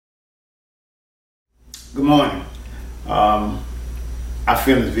Good morning. I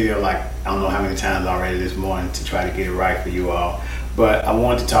filmed this video like I don't know how many times already this morning to try to get it right for you all. But I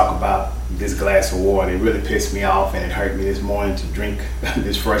wanted to talk about this glass of water. It really pissed me off and it hurt me this morning to drink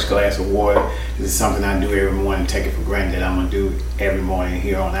this fresh glass of water. This is something I do every morning, take it for granted that I'm going to do every morning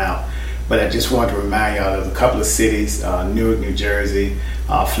here on out. But I just wanted to remind y'all there's a couple of cities, Newark, New Jersey,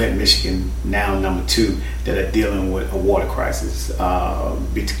 Flint, Michigan, now number 2, that are dealing with a water crisis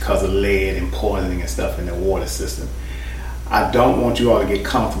because of lead and poisoning and stuff in their water system. I don't want you all to get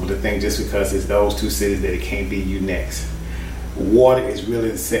comfortable to think just because it's those 2 cities that it can't be you next. Water is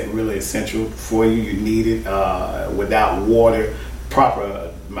really essential for you. You need it. Without water,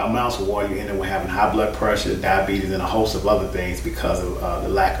 proper amounts of water, you end up with having high blood pressure, diabetes, and a host of other things because of the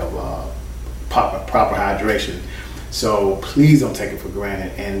lack of proper hydration. So please don't take it for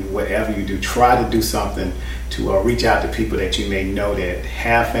granted, and whatever you do, try to do something to reach out to people that you may know that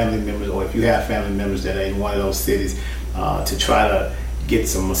have family members, or if you have family members that are in one of those cities, to try to get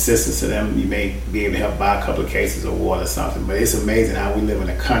some assistance to them. You may be able to help buy a couple of cases of water or something. But it's amazing how we live in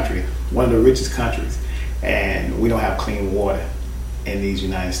a country, one of the richest countries, and we don't have clean water in these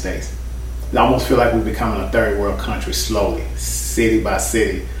United States. I almost feel like we're becoming a third world country slowly, city by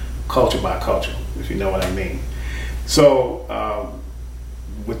city, culture by culture, if you know what I mean. So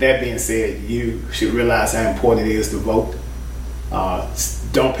with that being said, you should realize how important it is to vote.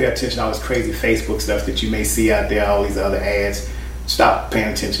 Don't pay attention to all this crazy Facebook stuff that you may see out there, all these other ads. Stop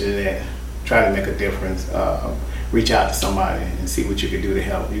paying attention to that. Try to make a difference. Reach out to somebody and see what you can do to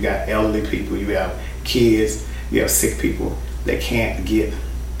help. You got elderly people, you have kids, you have sick people that can't get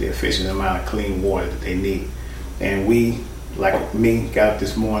the efficient amount of clean water that they need. And we, like me, got up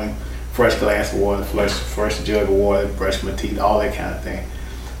this morning, fresh glass of water, fresh jug of water, brush my teeth, all that kind of thing.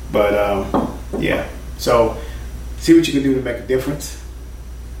 But yeah, so see what you can do to make a difference.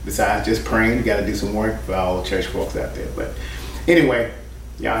 Besides just praying, you got to do some work for all the church folks out there. But anyway,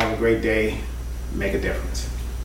 y'all have a great day. Make a difference.